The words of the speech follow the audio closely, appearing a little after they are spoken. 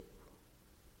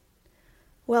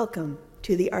Welcome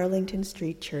to the Arlington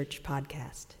Street Church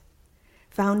podcast.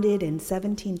 Founded in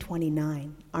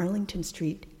 1729, Arlington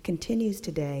Street continues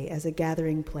today as a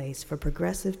gathering place for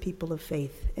progressive people of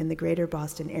faith in the greater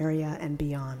Boston area and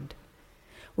beyond.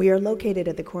 We are located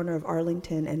at the corner of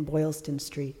Arlington and Boylston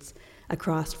Streets,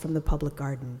 across from the Public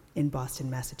Garden in Boston,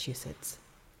 Massachusetts.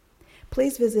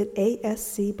 Please visit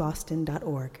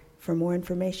ascboston.org for more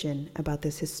information about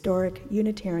this historic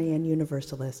Unitarian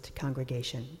Universalist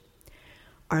congregation.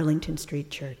 Arlington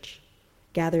Street Church,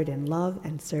 gathered in love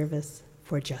and service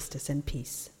for justice and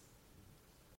peace.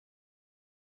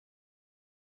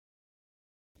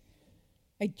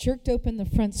 I jerked open the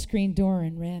front screen door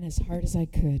and ran as hard as I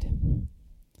could.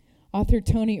 Author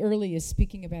Tony Early is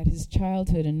speaking about his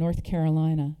childhood in North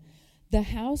Carolina. The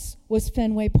house was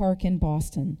Fenway Park in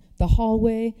Boston, the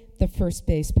hallway, the first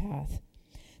base path.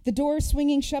 The door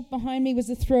swinging shut behind me was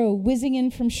a throw, whizzing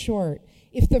in from short.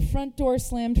 If the front door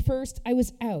slammed first, I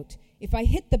was out. If I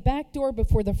hit the back door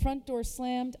before the front door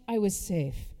slammed, I was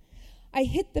safe. I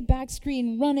hit the back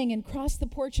screen running and crossed the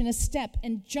porch in a step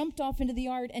and jumped off into the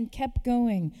yard and kept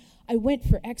going. I went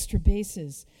for extra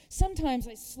bases. Sometimes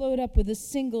I slowed up with a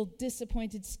single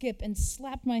disappointed skip and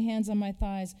slapped my hands on my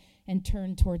thighs and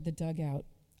turned toward the dugout.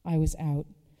 I was out.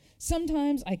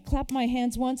 Sometimes I clapped my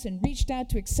hands once and reached out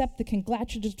to accept the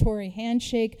congratulatory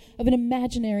handshake of an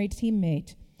imaginary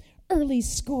teammate. Early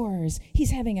scores.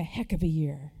 He's having a heck of a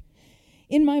year.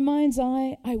 In my mind's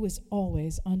eye, I was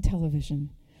always on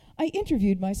television. I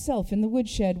interviewed myself in the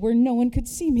woodshed where no one could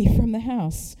see me from the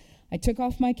house. I took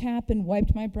off my cap and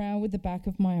wiped my brow with the back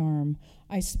of my arm.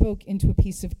 I spoke into a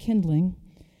piece of kindling.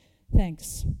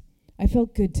 Thanks. I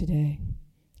felt good today.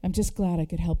 I'm just glad I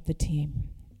could help the team.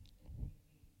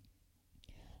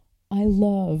 I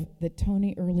love that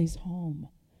Tony Early's home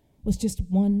was just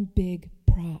one big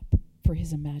prop for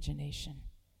his imagination.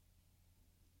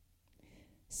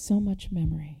 So much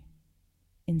memory,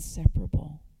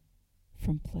 inseparable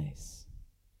from place.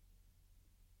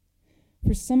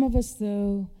 For some of us,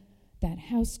 though, that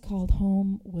house called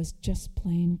home was just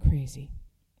plain crazy,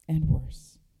 and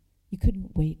worse. You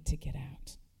couldn't wait to get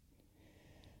out.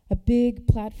 A big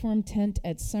platform tent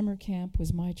at summer camp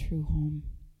was my true home.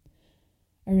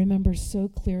 I remember so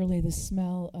clearly the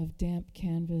smell of damp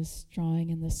canvas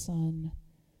drying in the sun,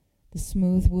 the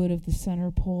smooth wood of the center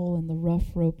pole and the rough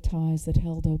rope ties that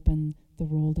held open the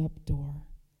rolled-up door.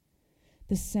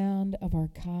 The sound of our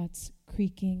cots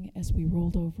creaking as we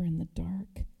rolled over in the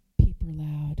dark,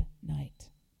 peeper-loud night.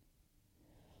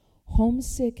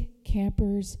 Homesick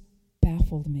campers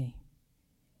baffled me.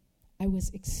 I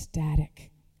was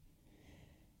ecstatic.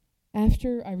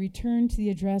 After I returned to the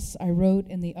address I wrote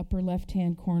in the upper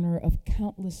left-hand corner of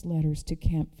countless letters to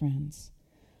camp friends,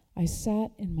 I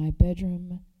sat in my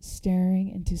bedroom staring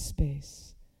into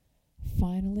space,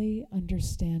 finally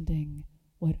understanding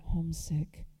what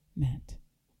homesick meant.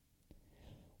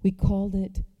 We called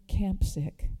it Camp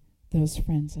Sick, those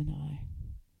friends and I.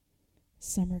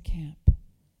 Summer camp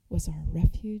was our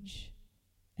refuge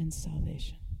and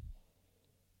salvation.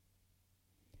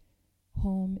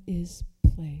 Home is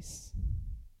place.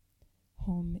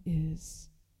 Home is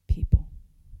people.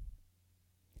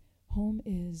 Home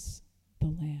is the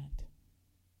land.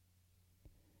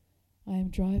 I am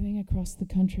driving across the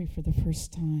country for the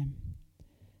first time.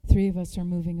 3 of us are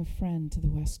moving a friend to the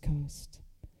West Coast.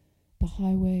 The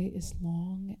highway is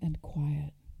long and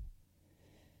quiet.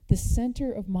 The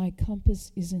center of my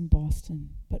compass is in Boston,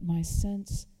 but my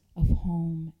sense of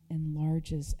home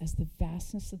enlarges as the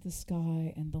vastness of the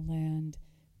sky and the land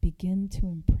begin to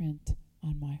imprint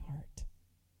on my heart.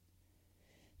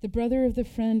 The brother of the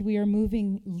friend we are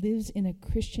moving lives in a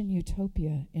Christian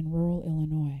utopia in rural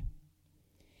Illinois.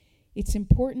 It's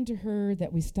important to her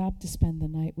that we stop to spend the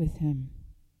night with him.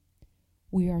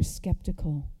 We are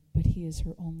skeptical, but he is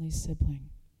her only sibling.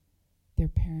 Their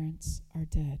parents are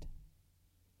dead.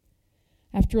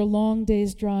 After a long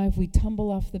day's drive, we tumble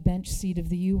off the bench seat of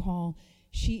the U-Haul.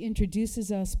 She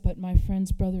introduces us, but my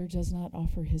friend's brother does not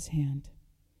offer his hand.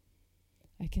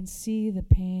 I can see the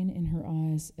pain in her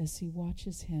eyes as he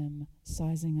watches him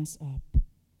sizing us up.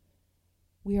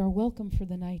 We are welcome for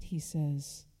the night, he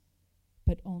says,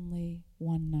 but only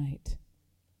one night.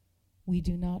 We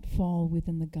do not fall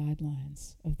within the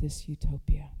guidelines of this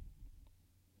utopia.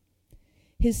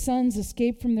 His sons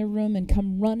escape from their room and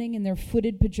come running in their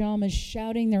footed pajamas,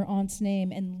 shouting their aunt's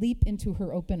name, and leap into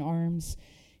her open arms.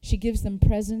 She gives them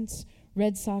presents,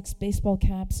 Red Sox baseball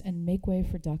caps, and make way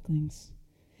for ducklings.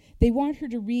 They want her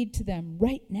to read to them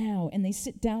right now, and they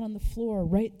sit down on the floor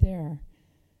right there.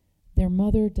 Their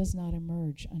mother does not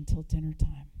emerge until dinner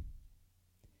time.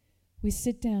 We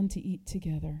sit down to eat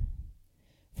together.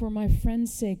 For my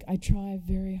friend's sake, I try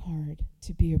very hard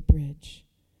to be a bridge.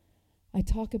 I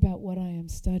talk about what I am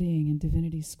studying in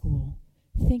divinity school,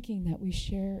 thinking that we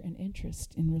share an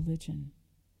interest in religion.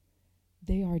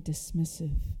 They are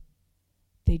dismissive.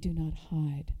 They do not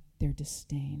hide their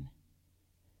disdain.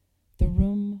 The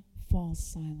room falls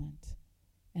silent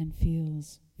and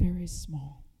feels very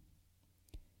small.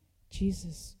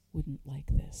 Jesus wouldn't like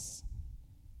this.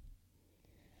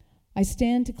 I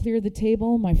stand to clear the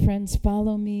table. My friends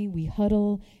follow me. We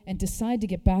huddle and decide to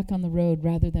get back on the road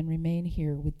rather than remain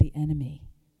here with the enemy.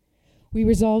 We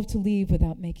resolve to leave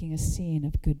without making a scene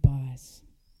of goodbyes.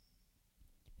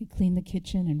 We clean the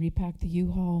kitchen and repack the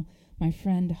U-Haul. My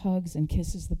friend hugs and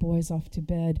kisses the boys off to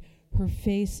bed. Her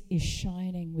face is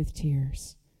shining with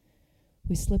tears.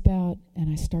 We slip out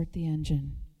and I start the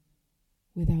engine.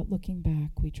 Without looking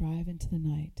back, we drive into the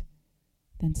night,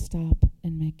 then stop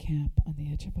and make camp on the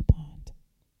edge of a pond.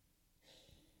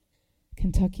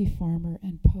 Kentucky farmer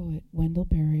and poet Wendell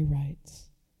Berry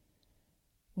writes,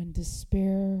 "When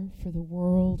despair for the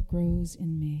world grows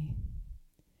in me,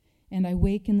 and I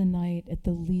wake in the night at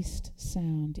the least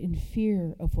sound, in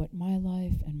fear of what my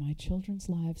life and my children's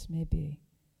lives may be,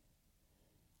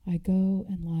 I go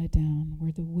and lie down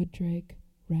where the wood drake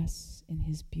rests in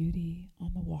his beauty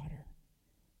on the water,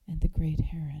 and the great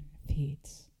heron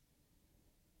feeds.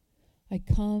 I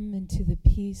come into the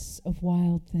peace of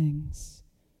wild things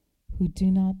who do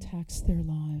not tax their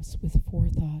lives with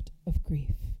forethought of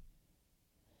grief.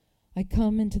 I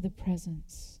come into the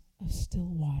presence of still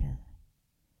water,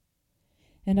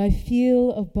 and I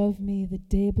feel above me the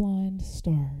day-blind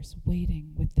stars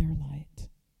waiting with their light.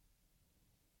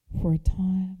 For a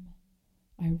time,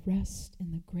 I rest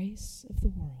in the grace of the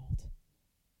world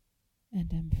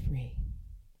and am free."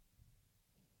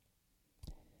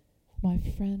 My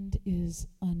friend is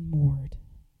unmoored.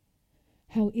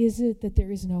 How is it that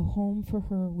there is no home for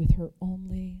her with her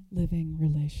only living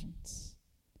relations?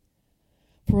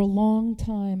 For a long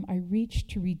time, I reached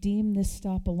to redeem this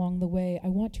stop along the way. I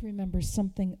want to remember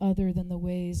something other than the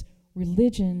ways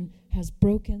religion has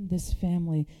broken this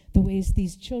family, the ways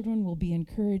these children will be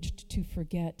encouraged to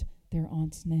forget their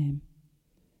aunt's name.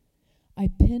 I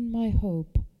pin my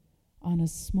hope on a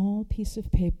small piece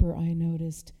of paper I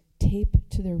noticed taped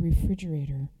to their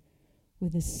refrigerator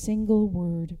with a single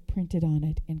word printed on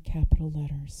it in capital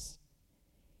letters.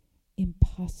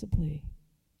 Impossibly,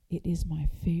 it is my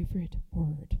favorite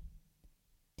word,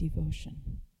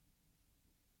 devotion.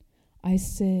 I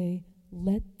say,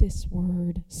 let this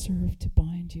word serve to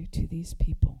bind you to these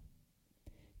people,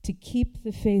 to keep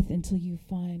the faith until you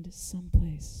find some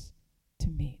place to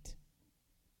meet.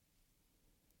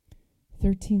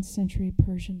 13th century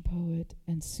Persian poet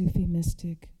and Sufi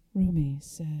mystic Rumi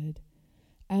said,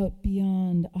 "Out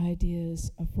beyond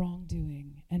ideas of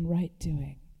wrongdoing and right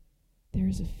doing, there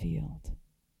is a field.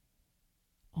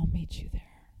 I'll meet you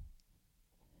there."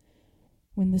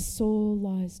 When the soul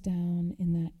lies down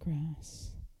in that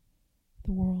grass,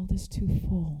 the world is too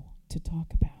full to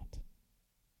talk about.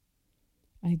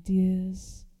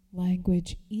 Ideas,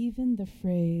 language, even the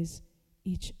phrase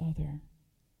each other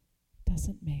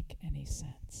doesn't make any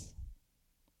sense.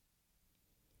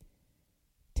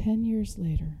 10 years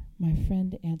later, my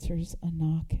friend answers a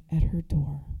knock at her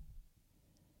door.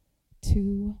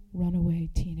 2 runaway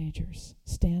teenagers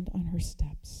stand on her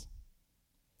steps,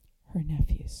 her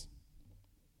nephews.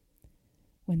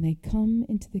 When they come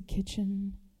into the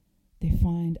kitchen, they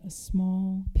find a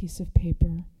small piece of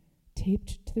paper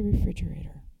taped to the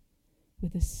refrigerator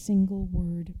with a single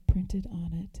word printed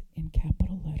on it in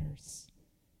capital letters.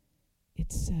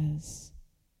 It says,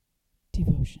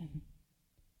 devotion.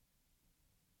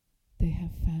 They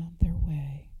have found their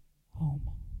way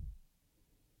home.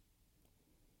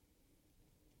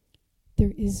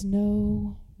 There is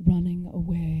no running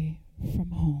away from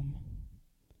home.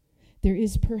 There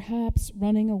is perhaps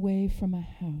running away from a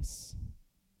house,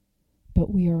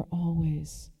 but we are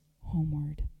always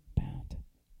homeward bound.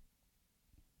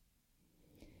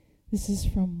 This is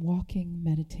from Walking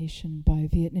Meditation by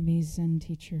Vietnamese Zen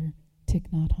teacher Thich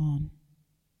Nhat Hanh.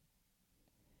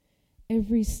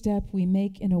 Every step we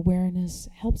make in awareness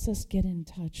helps us get in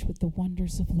touch with the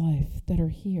wonders of life that are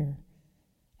here,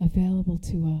 available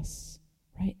to us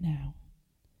right now.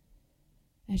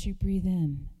 As you breathe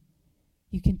in,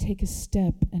 you can take a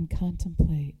step and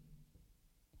contemplate,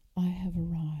 I have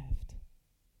arrived.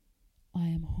 I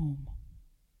am home.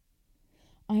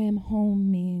 I am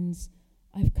home means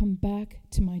I've come back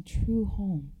to my true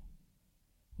home,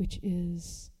 which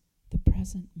is the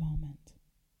present moment.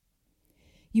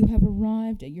 You have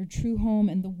arrived at your true home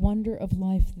and the wonder of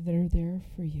life that are there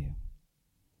for you.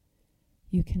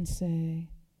 You can say,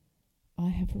 I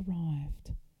have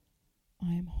arrived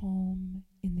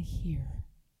the here,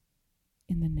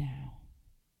 in the now.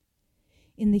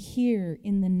 In the here,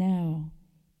 in the now,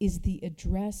 is the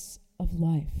address of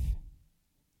life.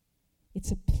 It's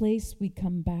a place we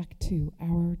come back to,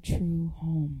 our true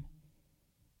home.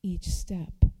 Each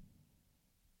step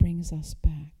brings us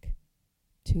back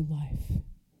to life.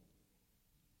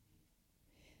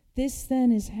 This,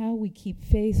 then, is how we keep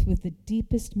faith with the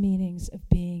deepest meanings of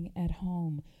being at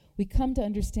home. We come to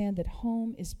understand that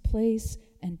home is place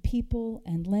and people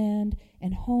and land,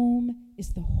 and home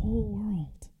is the whole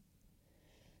world.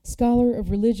 Scholar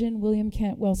of religion William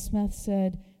Cantwell Smith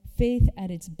said, "Faith at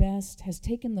its best has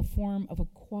taken the form of a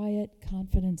quiet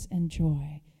confidence and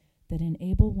joy that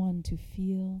enable one to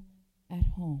feel at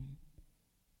home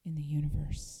in the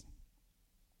universe."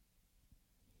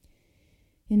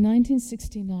 In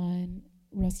 1969,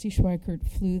 Rusty Schweickart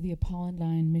flew the Apollo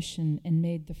 9 mission and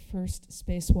made the first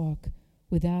spacewalk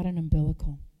without an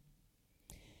umbilical.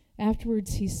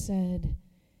 Afterwards, he said,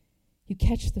 "You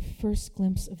catch the first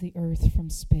glimpse of the Earth from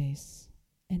space,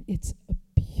 and it's a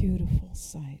beautiful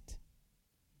sight.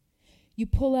 You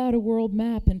pull out a world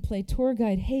map and play tour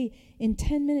guide. Hey, in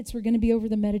 10 minutes, we're going to be over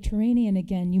the Mediterranean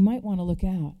again. You might want to look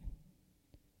out."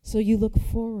 So you look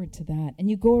forward to that, and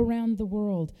you go around the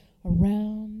world,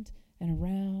 around and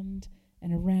around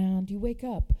and around. You wake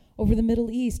up over the Middle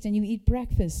East, and you eat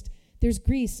breakfast. There's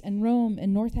Greece and Rome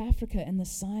and North Africa and the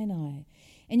Sinai.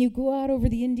 And you go out over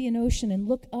the Indian Ocean and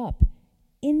look up.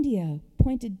 India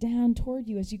pointed down toward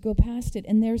you as you go past it,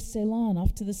 and there's Ceylon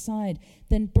off to the side,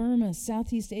 then Burma,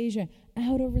 Southeast Asia,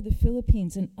 out over the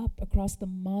Philippines and up across the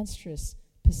monstrous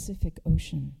Pacific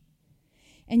Ocean.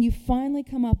 And you finally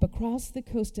come up across the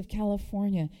coast of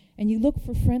California, and you look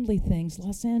for friendly things,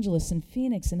 Los Angeles and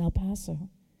Phoenix and El Paso.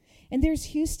 And there's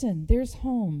Houston, there's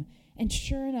home, and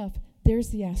sure enough, there's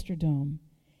the Astrodome.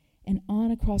 And on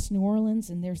across New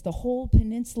Orleans, and there's the whole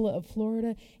peninsula of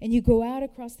Florida, and you go out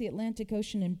across the Atlantic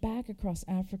Ocean and back across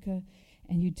Africa,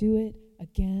 and you do it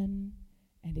again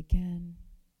and again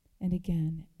and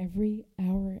again. Every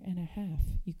hour and a half,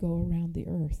 you go around the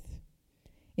earth.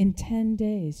 In 10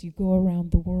 days, you go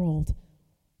around the world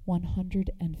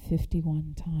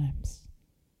 151 times.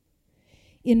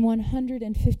 In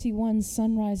 151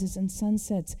 sunrises and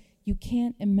sunsets, you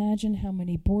can't imagine how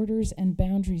many borders and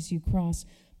boundaries you cross.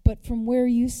 But from where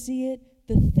you see it,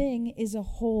 the thing is a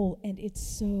whole, and it's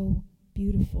so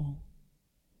beautiful.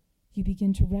 You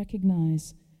begin to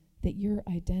recognize that your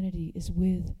identity is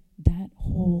with that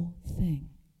whole thing.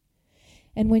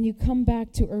 And when you come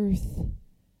back to earth,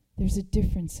 there's a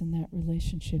difference in that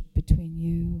relationship between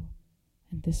you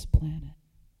and this planet.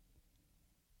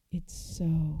 It's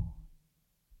so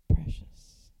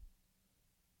precious.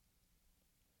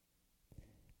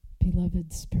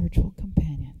 Beloved spiritual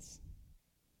companions,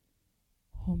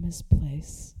 home is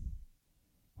place,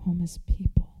 home is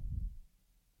people,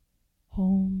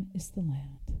 home is the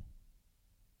land,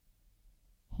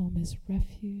 home is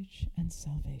refuge and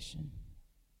salvation.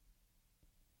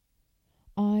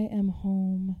 I am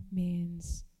home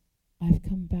means I've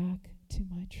come back to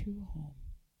my true home,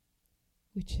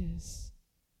 which is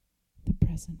the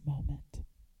present moment.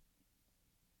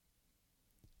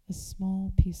 A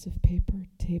small piece of paper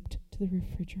taped to the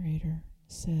refrigerator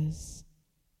says,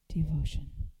 "Devotion."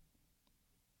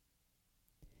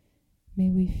 May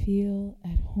we feel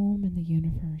at home in the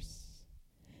universe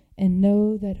and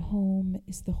know that home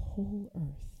is the whole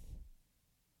earth.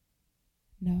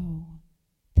 Know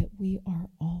that we are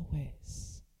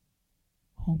always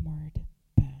homeward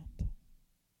bound.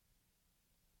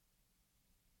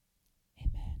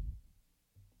 Amen.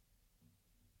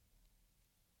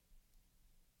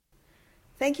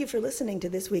 Thank you for listening to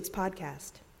this week's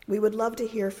podcast. We would love to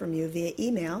hear from you via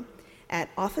email at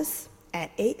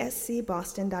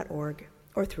office@ascboston.org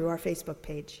or through our Facebook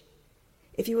page.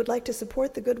 If you would like to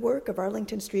support the good work of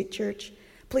Arlington Street Church,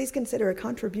 please consider a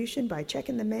contribution by check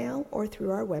in the mail or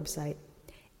through our website,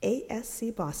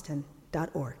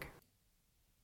 ascboston.org.